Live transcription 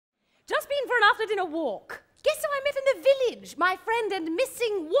an after-dinner walk. Guess who I met in the village? My friend and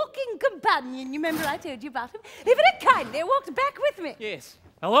missing walking companion. You remember I told you about him? He very kindly walked back with me. Yes.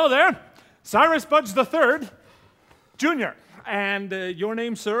 Hello there. Cyrus Budge the Third, Junior. And your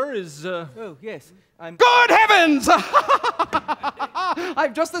name, sir, is... Oh, yes. I'm... Good heavens!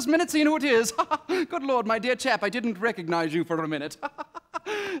 I've just this minute seen who it is. Good Lord, my dear chap, I didn't recognize you for a minute.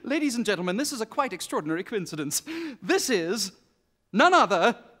 Ladies and gentlemen, this is a quite extraordinary coincidence. This is none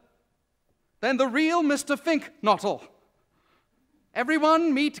other than the real Mr Fink-Nottle.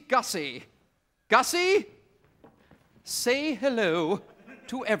 Everyone meet Gussie. Gussie, say hello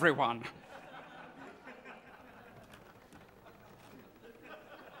to everyone.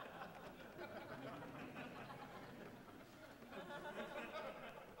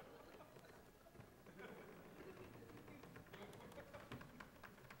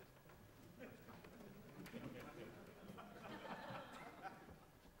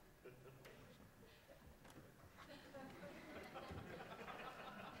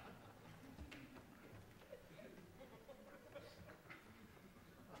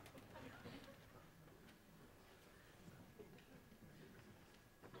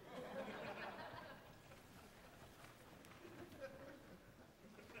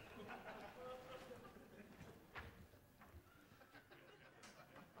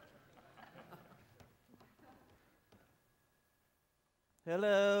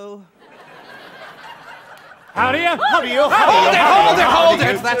 Hello. How do you? How do you? Hold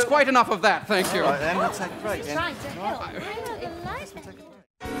it! That's quite enough of that, thank you. All right, then, that's great. Trying to help. I know,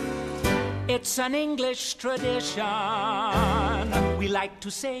 It's an English tradition. We like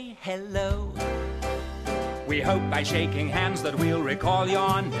to say hello. We hope by shaking hands that we'll recall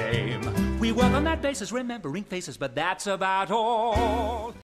your name. We work on that basis, remembering faces, but that's about all.